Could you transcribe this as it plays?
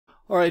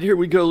All right, here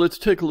we go. Let's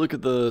take a look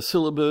at the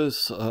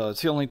syllabus.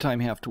 It's the only time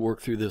you have to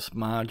work through this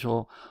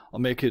module. I'll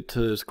make it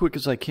as quick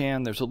as I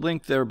can. There's a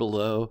link there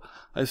below.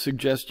 I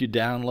suggest you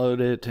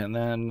download it and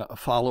then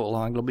follow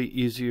along. It'll be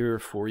easier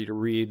for you to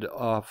read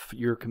off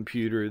your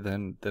computer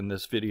than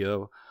this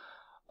video.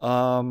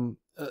 The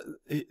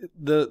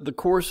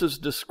course is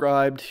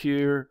described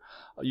here.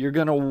 You're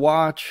going to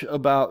watch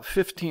about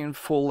 15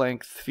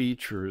 full-length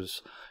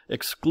features,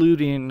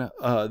 excluding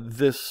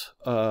this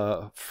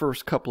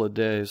first couple of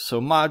days.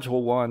 So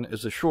Module 1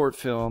 is a short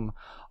film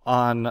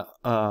on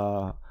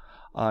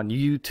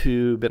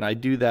YouTube, and I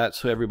do that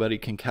so everybody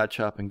can catch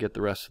up and get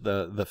the rest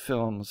of the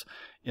films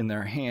in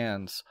their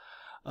hands.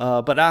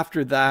 But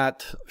after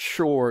that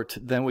short,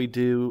 then we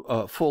do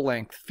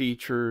full-length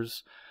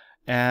features,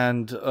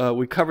 and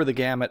we cover the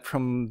gamut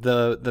from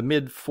the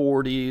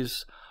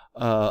mid-40s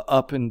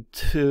up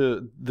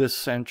into this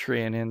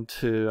century and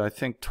into, I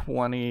think,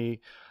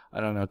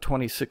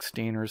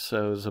 2016 or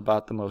so is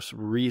about the most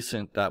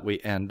recent that we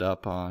end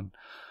up on.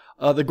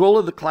 The goal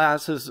of the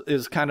class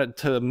is kind of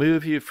to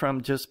move you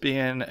from just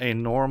being a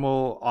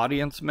normal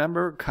audience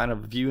member, kind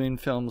of viewing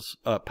films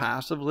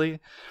passively,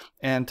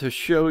 and to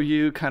show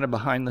you kind of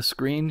behind the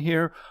screen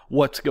here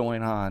what's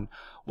going on.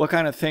 What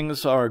kind of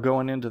things are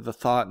going into the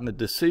thought and the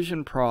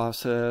decision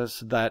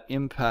process that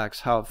impacts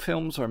how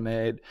films are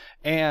made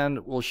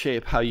and will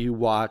shape how you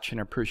watch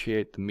and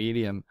appreciate the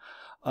medium.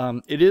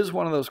 It is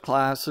one of those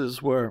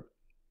classes where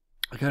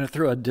I kind of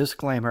throw a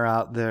disclaimer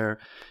out there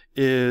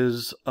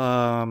is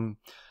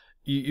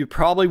you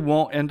probably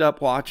won't end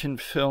up watching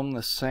film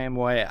the same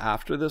way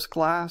after this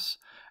class,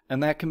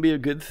 and that can be a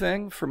good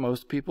thing for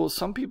most people.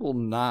 Some people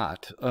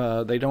not.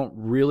 They don't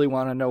really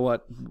want to know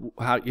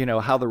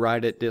how the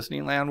ride at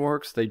Disneyland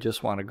works. They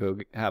just want to go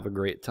have a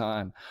great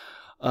time.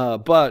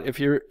 But if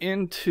you're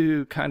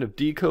into kind of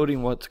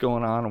decoding what's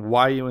going on and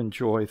why you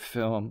enjoy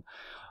film,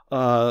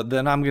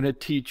 then I'm going to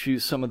teach you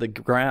some of the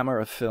grammar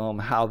of film,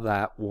 how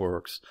that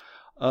works.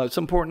 It's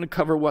important to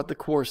cover what the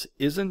course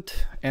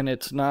isn't, and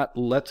it's not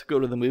let's go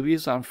to the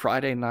movies on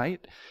Friday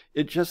night.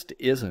 It just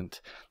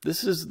isn't.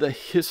 This is the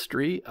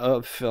history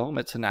of film.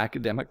 It's an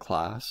academic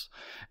class,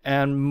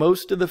 and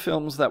most of the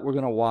films that we're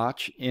going to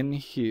watch in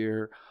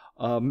here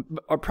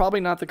are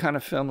probably not the kind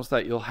of films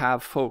that you'll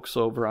have folks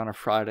over on a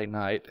Friday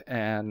night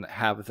and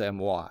have them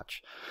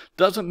watch.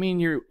 Doesn't mean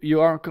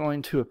you aren't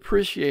going to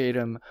appreciate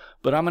them,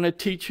 but I'm going to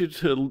teach you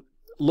to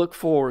look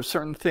for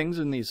certain things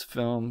in these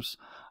films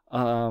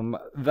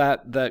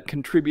that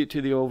contribute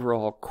to the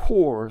overall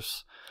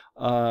course,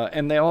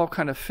 and they all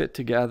kind of fit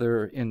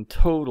together in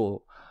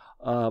total.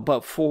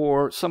 But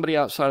for somebody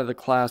outside of the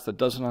class that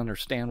doesn't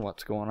understand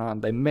what's going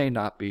on, they may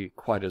not be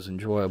quite as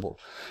enjoyable.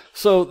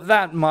 So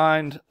that in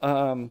mind,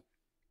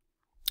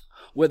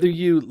 whether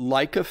you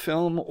like a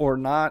film or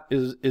not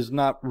is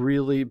not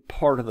really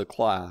part of the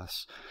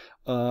class.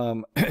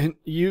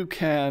 You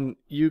cannot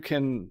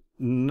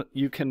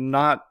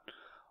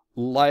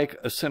like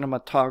a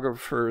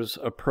cinematographer's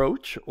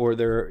approach or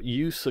their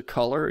use of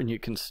color, and you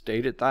can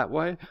state it that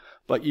way,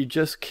 but you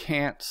just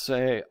can't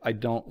say I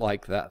don't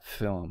like that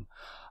film.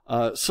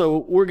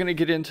 So we're going to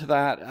get into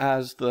that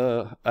as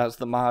the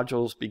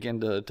modules begin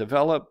to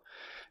develop.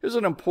 Here's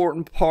an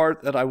important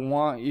part that I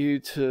want you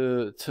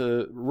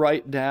to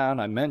write down.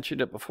 I mentioned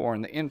it before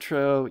in the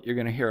intro. You're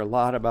going to hear a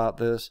lot about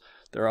this.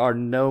 There are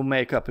no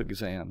makeup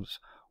exams.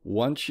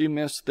 Once you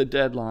miss the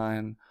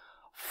deadline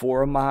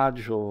for a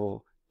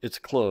module, it's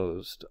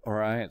closed, all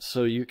right?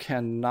 So you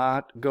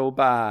cannot go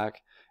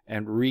back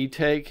and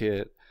retake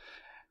it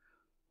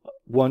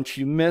once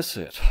you miss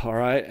it, all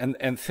right?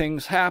 And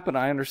things happen.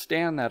 I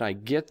understand that. I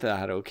get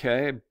that,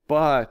 okay?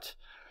 But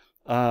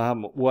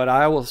what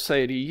I will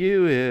say to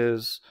you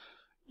is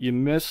you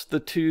missed the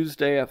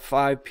Tuesday at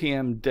 5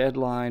 p.m.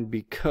 deadline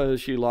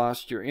because you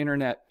lost your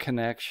internet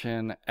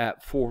connection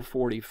at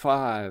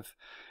 4:45.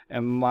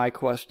 And my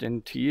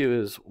question to you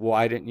is,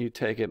 why didn't you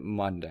take it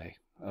Monday?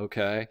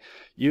 Okay,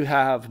 you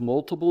have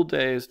multiple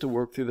days to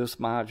work through this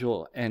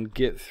module and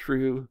get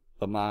through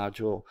the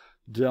module.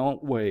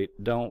 Don't wait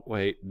till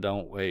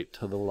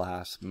the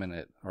last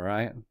minute, all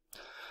right?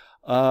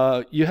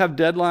 You have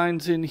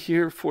deadlines in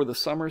here for the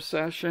summer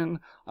session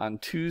on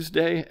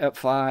Tuesday at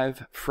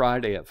 5,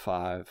 Friday at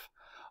 5.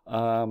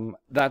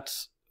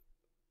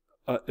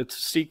 It's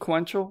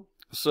sequential,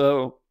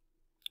 so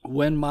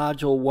when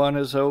module 1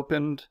 is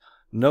opened,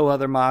 no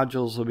other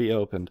modules will be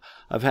opened.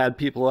 I've had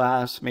people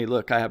ask me,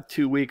 look, I have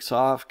 2 weeks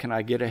off. Can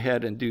I get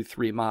ahead and do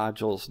 3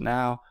 modules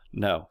now?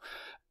 No.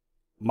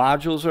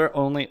 Modules are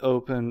only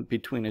open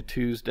between a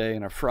Tuesday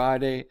and a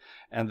Friday,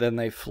 and then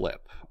they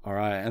flip. All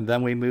right, and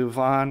then we move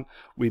on.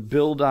 We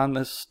build on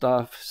this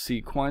stuff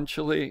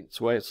sequentially. It's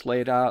the way it's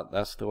laid out.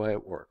 That's the way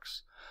it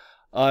works.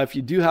 If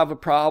you do have a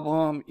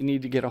problem, you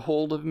need to get a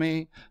hold of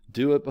me.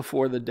 Do it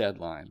before the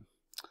deadline.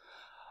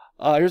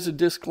 Here's a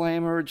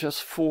disclaimer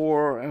just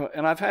for,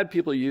 and I've had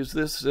people use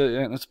this,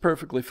 and it's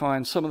perfectly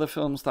fine. Some of the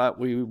films that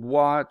we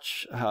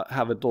watch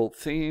have adult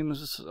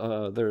themes.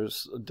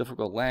 There's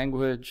difficult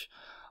language.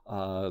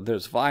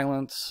 There's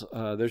violence.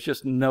 There's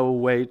just no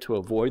way to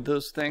avoid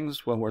those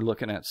things when we're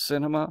looking at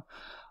cinema.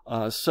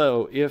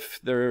 So if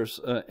there's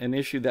an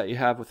issue that you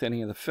have with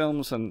any of the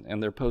films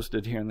and they're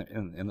posted here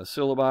in the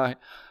syllabi,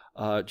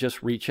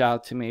 just reach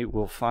out to me.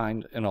 We'll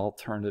find an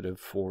alternative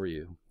for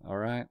you. All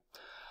right.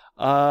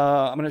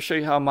 I'm going to show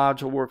you how a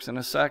module works in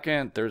a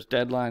second. There's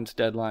deadlines,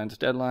 deadlines,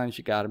 deadlines.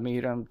 You got to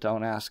meet them.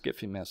 Don't ask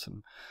if you miss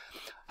them.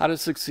 How to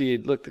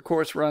succeed. Look, the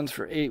course runs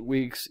for 8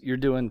 weeks. You're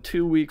doing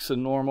 2 weeks of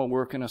normal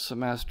work in a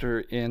semester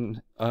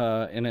in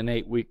an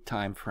 8-week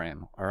time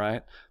frame. All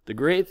right. The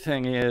great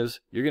thing is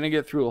you're going to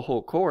get through a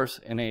whole course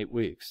in 8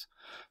 weeks.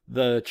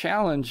 The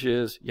challenge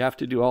is you have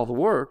to do all the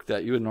work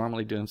that you would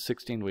normally do in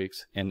 16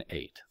 weeks in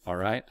 8. All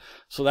right.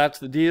 So that's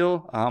the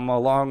deal. I'm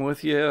along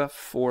with you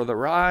for the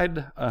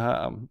ride.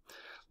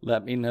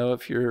 Let me know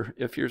if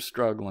you're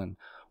struggling.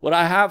 What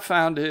I have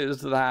found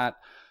is that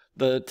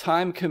the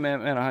time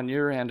commitment on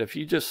your end, if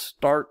you just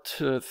start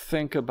to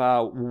think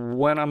about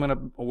when I'm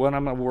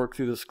gonna work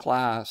through this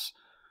class,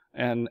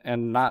 and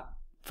not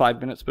 5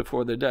 minutes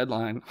before the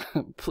deadline,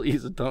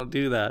 please don't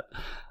do that.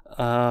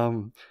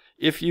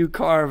 If you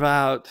carve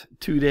out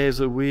 2 days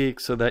a week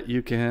so that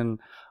you can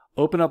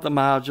open up the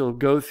module,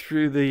 go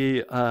through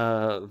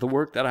the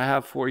work that I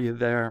have for you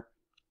there,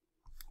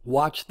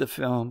 watch the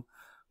film,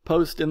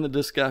 post in the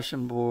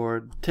discussion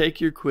board, take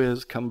your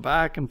quiz, come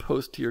back and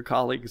post to your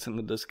colleagues in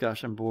the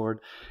discussion board,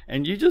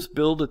 and you just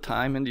build a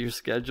time into your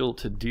schedule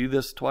to do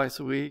this twice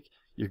a week,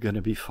 you're going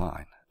to be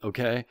fine,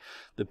 okay?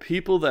 The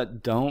people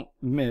that don't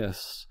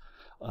miss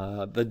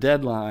the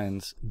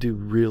deadlines do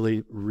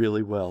really,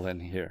 really well in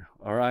here,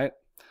 all right?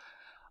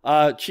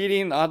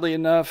 Cheating, oddly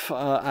enough,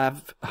 I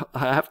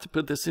have to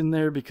put this in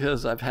there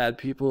because I've had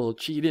people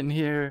cheat in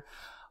here.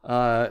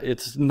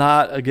 It's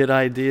not a good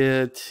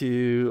idea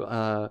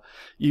to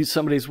use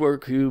somebody's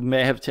work who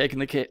may have taken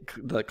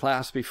the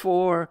class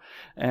before,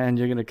 and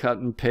you're going to cut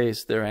and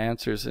paste their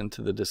answers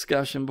into the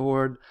discussion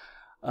board.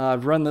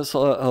 I've run this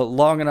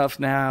long enough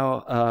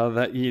now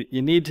that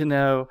you need to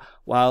know,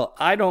 while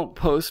I don't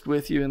post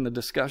with you in the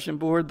discussion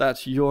board,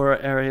 that's your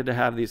area to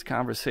have these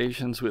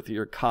conversations with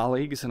your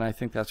colleagues, and I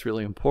think that's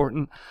really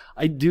important.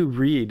 I do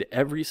read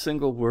every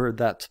single word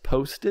that's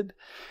posted,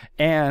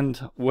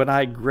 and when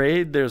I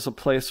grade, there's a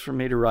place for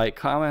me to write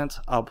comments.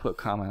 I'll put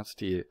comments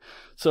to you.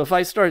 So if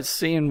I start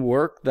seeing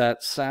work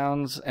that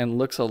sounds and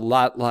looks a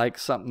lot like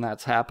something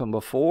that's happened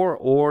before,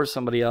 or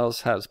somebody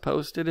else has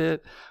posted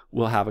it,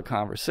 we'll have a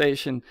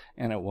conversation,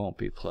 and it won't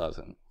be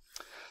pleasant.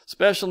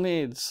 Special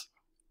needs.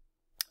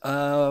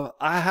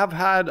 I have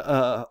had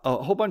a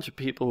whole bunch of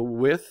people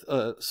with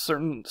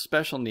certain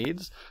special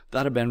needs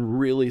that have been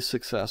really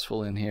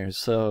successful in here.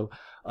 So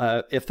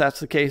if that's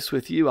the case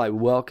with you, I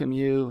welcome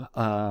you.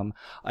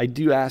 I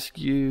do ask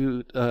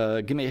you,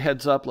 give me a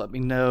heads up, let me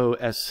know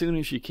as soon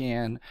as you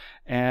can,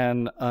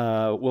 and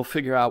we'll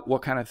figure out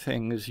what kind of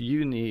things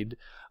you need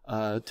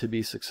to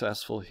be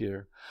successful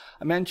here.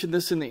 I mentioned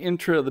this in the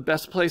intro, the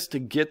best place to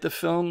get the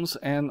films,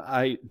 and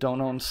I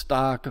don't own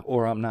stock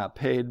or I'm not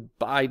paid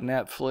by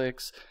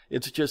Netflix.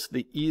 It's just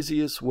the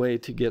easiest way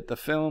to get the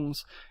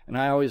films, and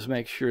I always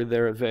make sure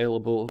they're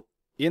available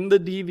in the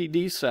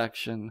DVD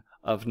section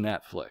of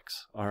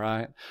Netflix, all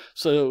right?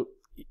 So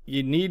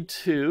you need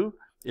to,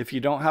 if you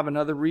don't have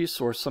another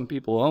resource, some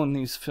people own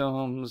these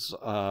films.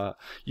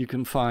 You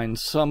can find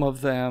some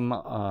of them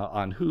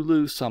on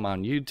Hulu, some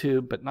on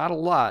YouTube, but not a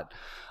lot.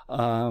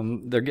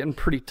 They're getting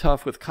pretty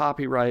tough with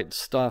copyright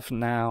stuff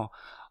now.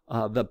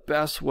 The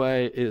best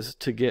way is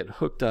to get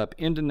hooked up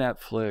into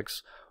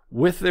Netflix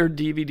with their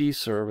DVD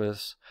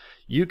service.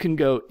 You can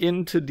go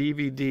into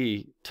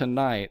DVD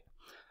tonight,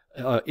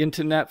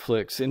 into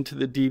Netflix, into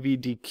the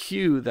DVD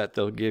queue that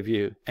they'll give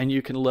you, and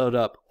you can load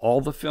up all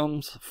the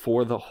films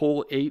for the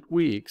whole 8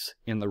 weeks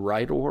in the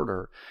right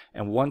order.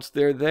 And once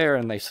they're there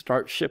and they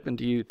start shipping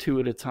to you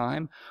 2 at a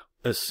time,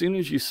 as soon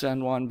as you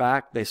send one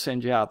back, they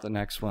send you out the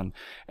next one.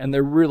 And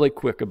they're really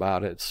quick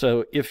about it.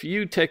 So if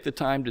you take the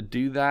time to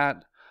do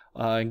that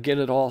and get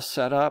it all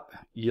set up,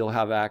 you'll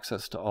have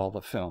access to all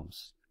the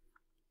films.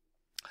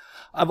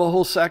 I have a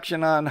whole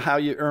section on how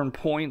you earn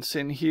points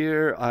in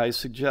here. I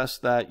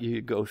suggest that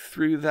you go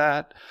through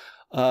that.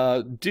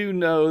 Do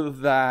know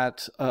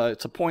that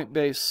it's a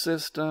point-based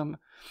system.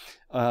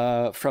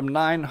 From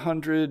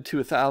 900 to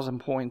 1,000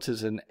 points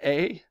is an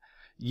A,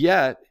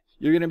 yet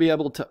you're going to be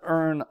able to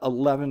earn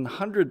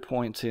 1,100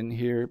 points in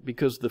here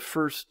because the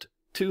first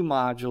 2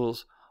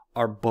 modules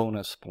are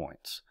bonus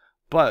points.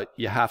 But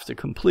you have to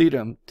complete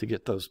them to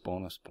get those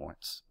bonus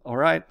points. All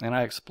right? And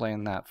I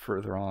explain that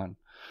further on.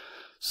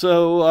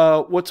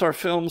 So what's our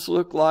films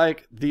look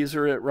like? These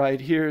are it right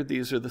here.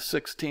 These are the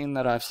 16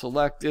 that I've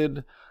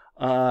selected.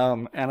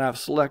 And I've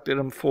selected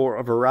them for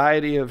a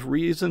variety of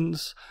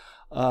reasons.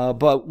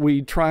 But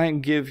we try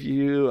and give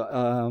you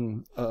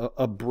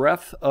a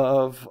breadth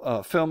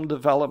of film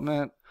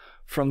development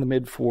from the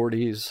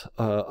mid-40s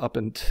up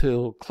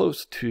until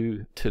close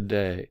to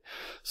today.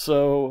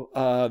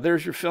 So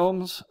there's your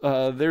films,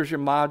 there's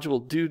your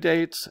module due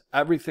dates,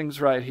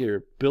 everything's right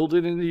here. Build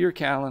it into your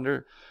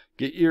calendar,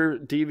 get your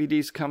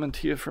DVDs coming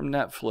to you from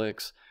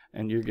Netflix,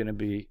 and you're going to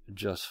be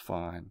just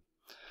fine.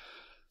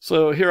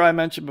 So here I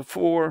mentioned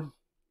before,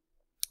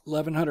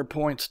 1,100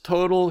 points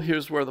total.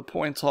 Here's where the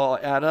points all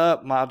add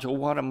up. Module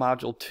 1 and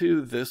Module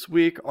 2 this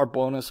week are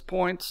bonus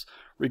points,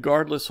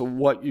 regardless of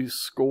what you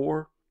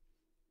score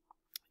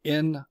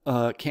in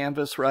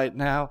Canvas right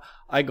now.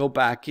 I go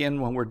back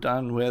in when we're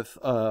done with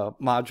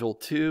Module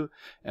 2,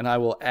 and I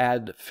will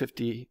add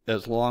 50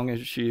 as long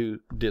as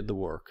you did the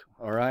work.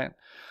 All right.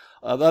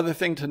 The other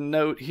thing to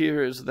note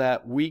here is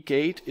that week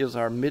 8 is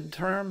our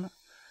midterm,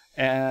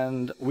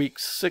 and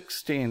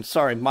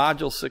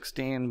Module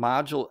 16,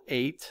 Module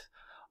 8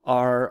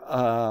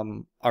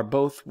 are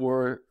both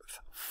worth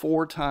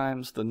 4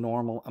 times the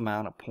normal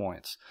amount of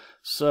points.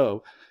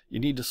 So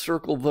you need to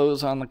circle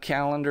those on the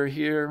calendar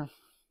here.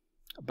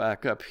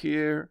 Back up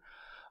here,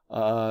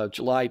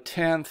 July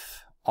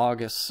 10th,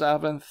 August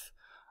 7th.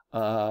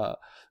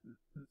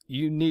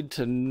 You need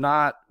to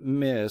not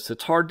miss.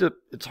 It's hard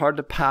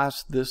to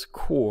pass this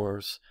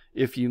course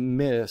if you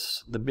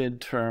miss the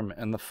midterm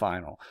and the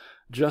final,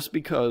 just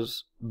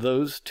because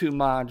those 2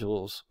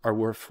 modules are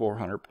worth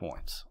 400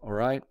 points. All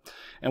right,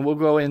 and we'll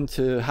go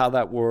into how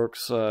that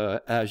works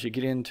as you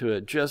get into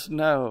it. Just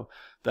know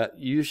that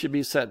you should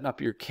be setting up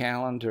your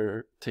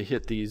calendar to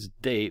hit these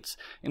dates.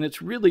 And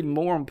it's really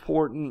more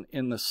important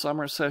in the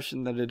summer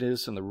session than it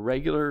is in the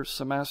regular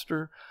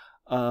semester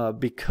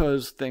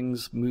because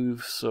things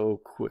move so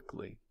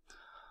quickly.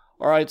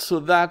 All right, so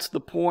that's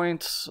the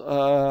points.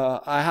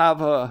 I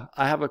have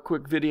a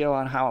quick video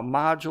on how a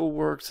module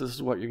works. This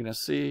is what you're going to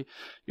see.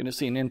 You're going to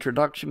see an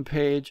introduction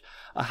page,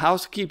 a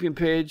housekeeping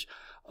page.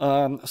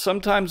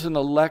 Sometimes in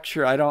the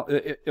lecture,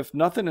 if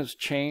nothing has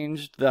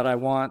changed that I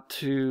want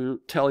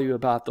to tell you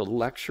about the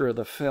lecture of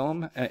the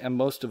film, and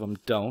most of them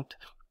don't,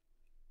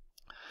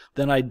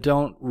 then I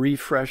don't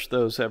refresh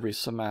those every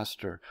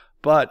semester.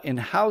 But in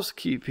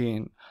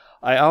housekeeping,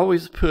 I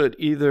always put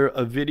either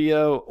a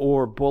video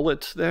or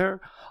bullets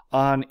there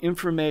on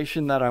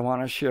information that I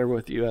want to share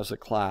with you as a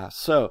class.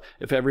 So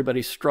if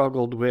everybody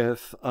struggled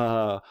with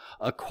a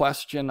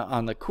question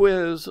on the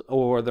quiz,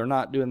 or they're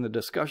not doing the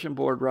discussion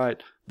board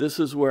right, this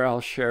is where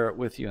I'll share it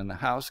with you in the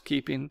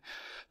housekeeping.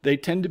 They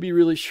tend to be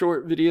really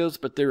short videos,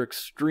 but they're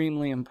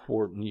extremely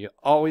important. You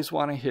always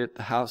want to hit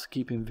the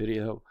housekeeping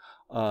video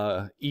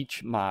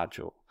each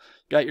module.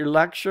 Got your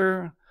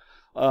lecture.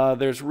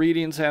 There's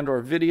readings and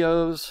or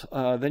videos,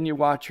 then you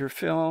watch your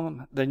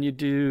film, then you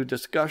do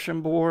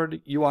discussion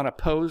board. You want to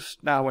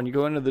post. Now when you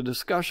go into the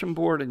discussion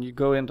board and you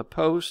go into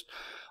post,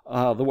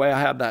 the way I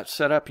have that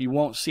set up, you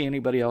won't see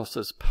anybody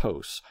else's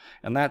posts,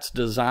 and that's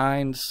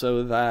designed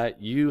so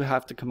that you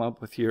have to come up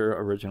with your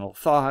original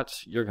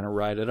thoughts. You're going to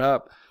write it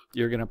up,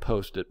 you're going to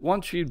post it.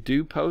 Once you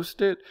do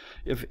post it,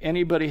 if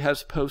anybody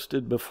has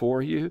posted before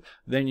you,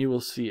 then you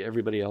will see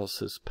everybody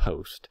else's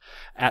post.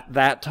 At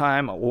that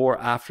time or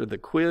after the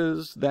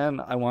quiz, then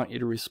I want you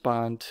to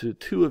respond to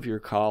 2 of your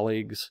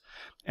colleagues.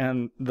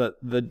 And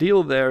the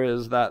deal there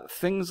is that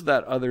things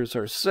that others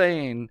are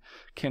saying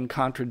can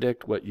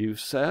contradict what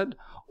you've said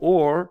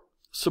or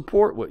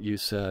support what you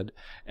said.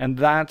 And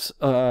that's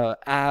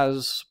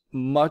as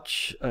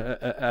much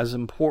as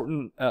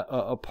important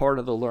a part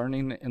of the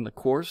learning in the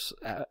course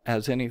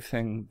as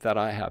anything that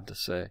I have to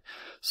say.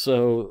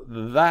 So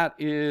that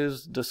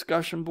is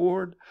discussion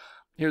board.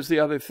 Here's the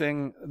other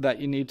thing that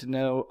you need to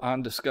know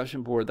on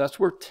discussion board. That's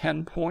worth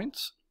 10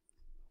 points.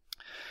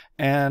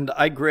 And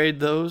I grade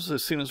those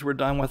as soon as we're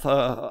done with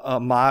a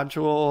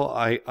module.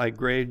 I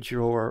grade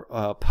your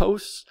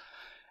posts,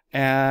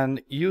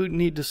 and you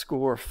need to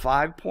score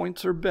 5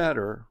 points or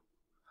better,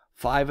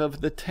 5 of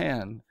the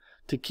 10,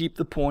 to keep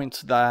the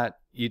points that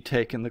you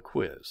take in the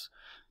quiz.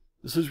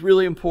 This is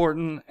really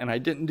important, and I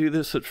didn't do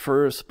this at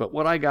first, but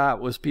what I got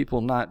was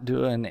people not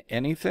doing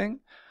anything,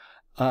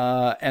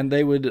 and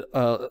they would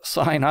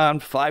sign on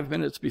 5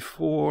 minutes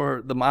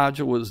before the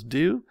module was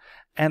due,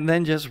 and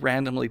then just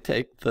randomly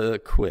take the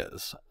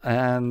quiz.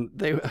 And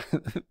they,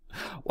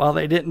 while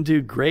they didn't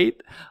do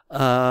great,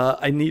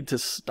 I need to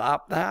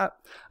stop that.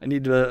 I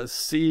need to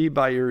see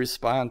by your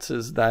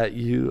responses that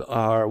you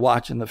are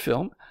watching the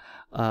film.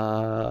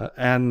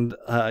 And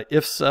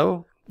if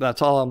so,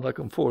 that's all I'm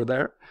looking for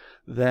there.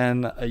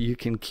 Then you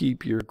can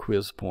keep your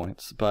quiz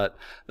points. But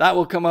that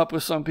will come up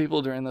with some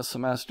people during the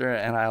semester,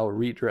 and I'll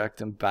redirect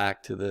them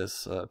back to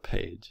this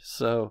page.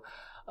 So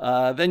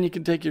then you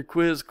can take your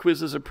quiz.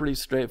 Quizzes are pretty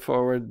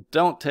straightforward.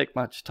 Don't take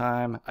much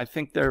time. I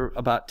think they're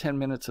about 10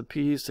 minutes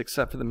apiece,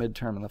 except for the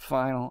midterm and the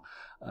final.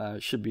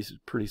 Should be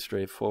pretty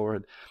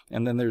straightforward.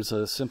 And then there's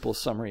a simple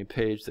summary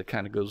page that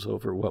kind of goes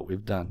over what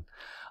we've done.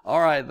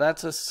 All right,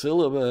 that's a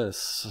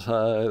syllabus.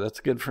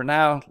 That's good for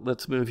now.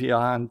 Let's move you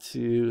on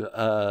to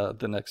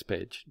the next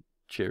page.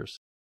 Cheers.